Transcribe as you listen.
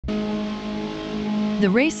The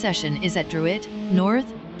race session is at Druitt,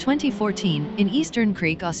 North, 2014, in Eastern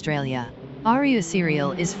Creek, Australia. Aria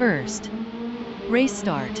Serial is first. Race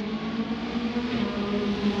start.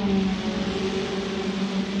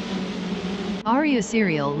 Aria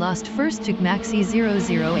Serial lost first to Maxi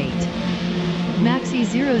 008. Maxi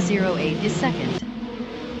 008 is second.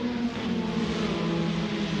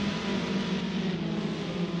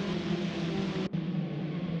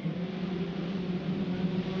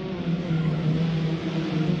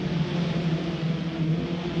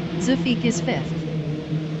 Zafik is fifth.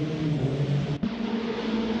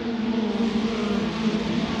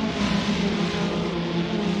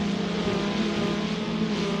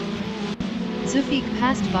 Zafik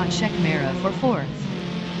passed Bot Shekmero for fourth.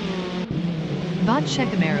 Bot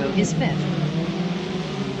Shekmero is fifth.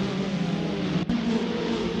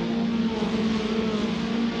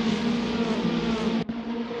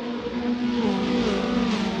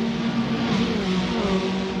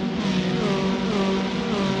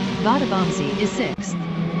 Vadabamsi is sixth.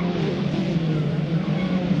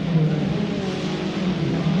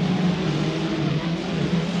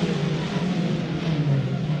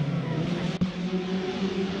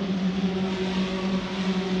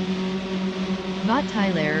 Bot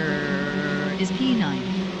Tyler is P9.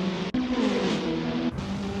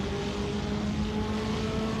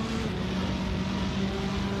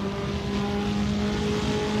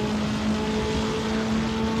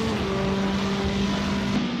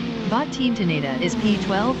 Bot Team Taneda is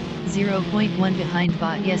P12, 0.1 behind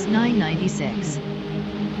Bot Yes 996.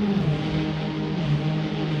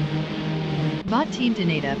 Bot Team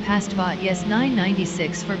Taneda passed Bot Yes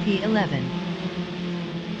 996 for P11.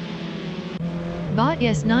 Bot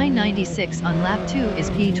Yes 996 on lap 2 is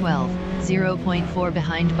P12, 0.4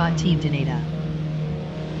 behind Bot Team Taneda.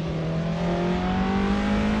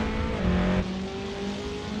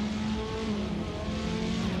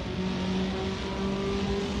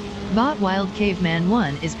 Bot Wild Caveman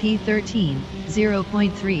 1 is P13,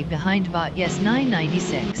 0.3 behind Bot Yes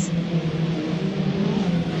 996.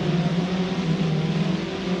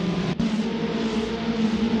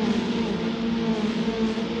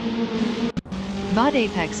 Bot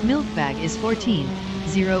Apex Milkbag is 14,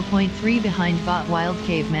 0.3 behind Bot Wild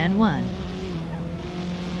Caveman 1.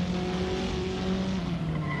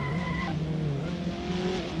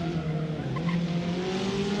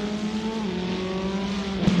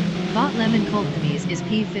 Bot Lemon Cold Camise is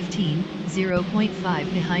P15,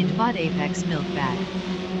 0.5 behind Bot Apex Milkbag.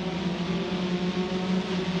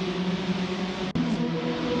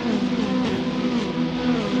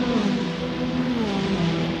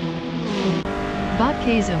 Bot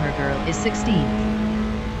K Zoomer Girl is 16th.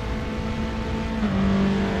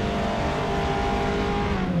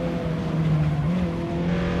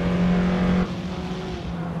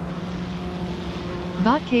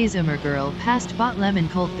 Bot K Zoomer Girl passed Bot Lemon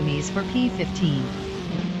Cold Camise for P15.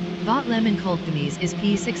 Bot Lemon Cold Camise is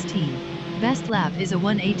P16. Best lap is a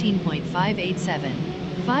 1:18.587,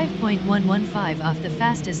 5.115 off the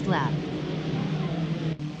fastest lap.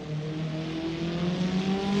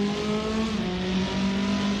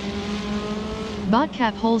 Bot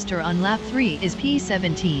Cap Holster on lap 3 is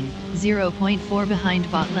P17, 0.4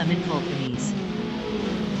 behind Bot Lemon Cold Camise.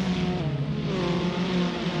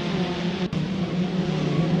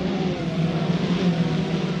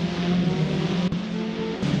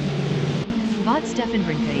 Bot Stefan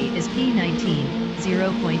Brinkai is P19,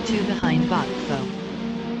 0.2 behind Bot Kfo.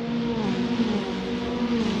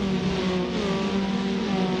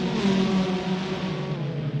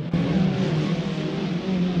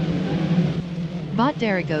 Bot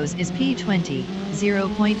Daragos is P20,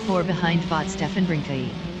 0.4 behind Bot Stefan Brinkai.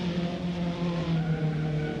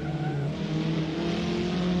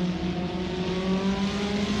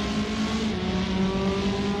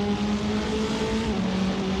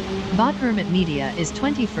 Bot Hermit Media is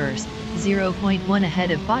 21st, 0.1 ahead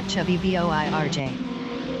of Bot Chubby Boi RJ.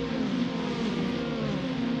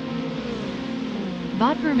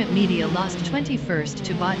 Bot Hermit Media lost 21st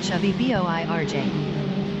to Bot Chubby Boi RJ.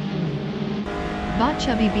 Bot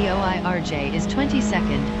Chubby Boi RJ is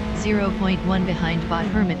 22nd, 0.1 behind Bot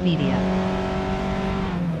Hermit Media.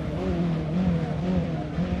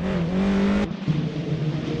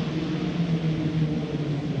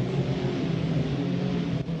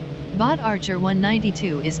 Bot Archer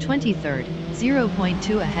 192 is 23rd,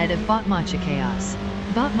 0.2 ahead of Bot Matcha Chaos.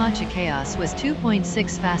 Bot Matcha Chaos was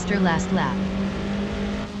 2.6 faster last lap.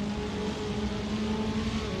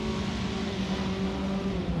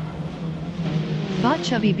 Bot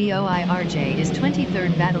Chubby Boi RJ is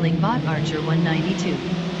 23rd battling Bot Archer 192.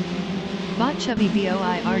 Bot Chubby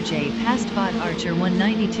Boi RJ passed Bot Archer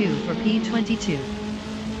 192 for P22.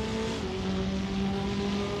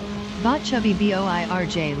 Bot Chubby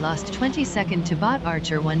Boirj lost 22nd to Bot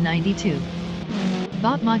Archer 192.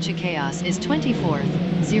 Bot Matcha Chaos is 24th,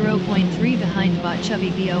 0.3 behind Bot Chubby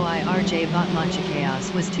Boirj. Bot Matcha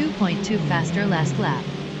Chaos was 2.2 faster last lap.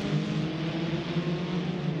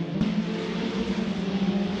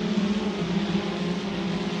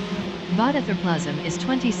 Bot Etherplasm is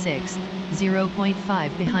 26th,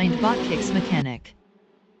 0.5 behind Bot Kicks Mechanic.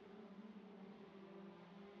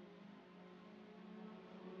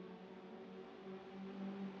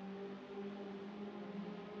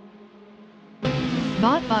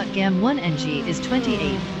 Bot Gam 1NG is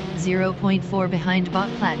 28th, 0.4 behind Bot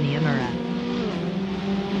Platinum Era.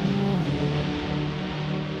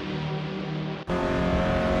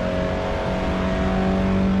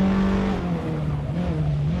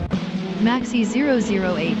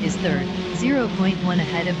 Maxi008 is 3rd, 0.1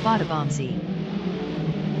 ahead of Botabomsy.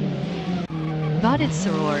 Botted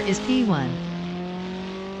Soror is P1.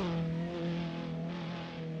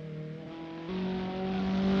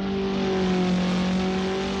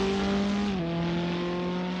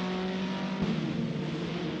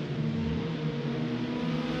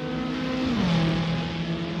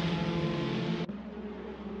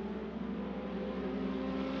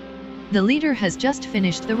 The leader has just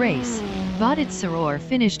finished the race. Botted Soror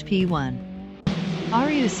finished P1.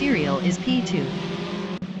 Aryu Serial is P2.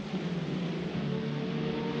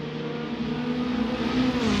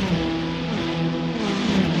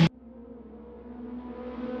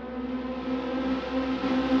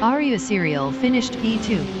 Aryu Serial finished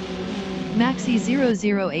P2.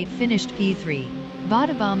 Maxi008 finished P3.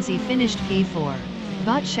 Botabomsy finished P4.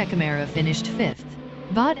 Bot Shekimera finished 5th.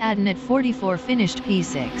 Bot Adnet 44 finished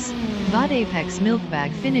P6. Bot Apex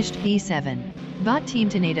Milkbag finished P7. Bot Team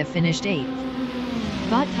Taneda finished 8th.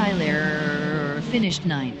 Bot Tyler finished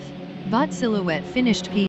 9th. Bot Silhouette finished P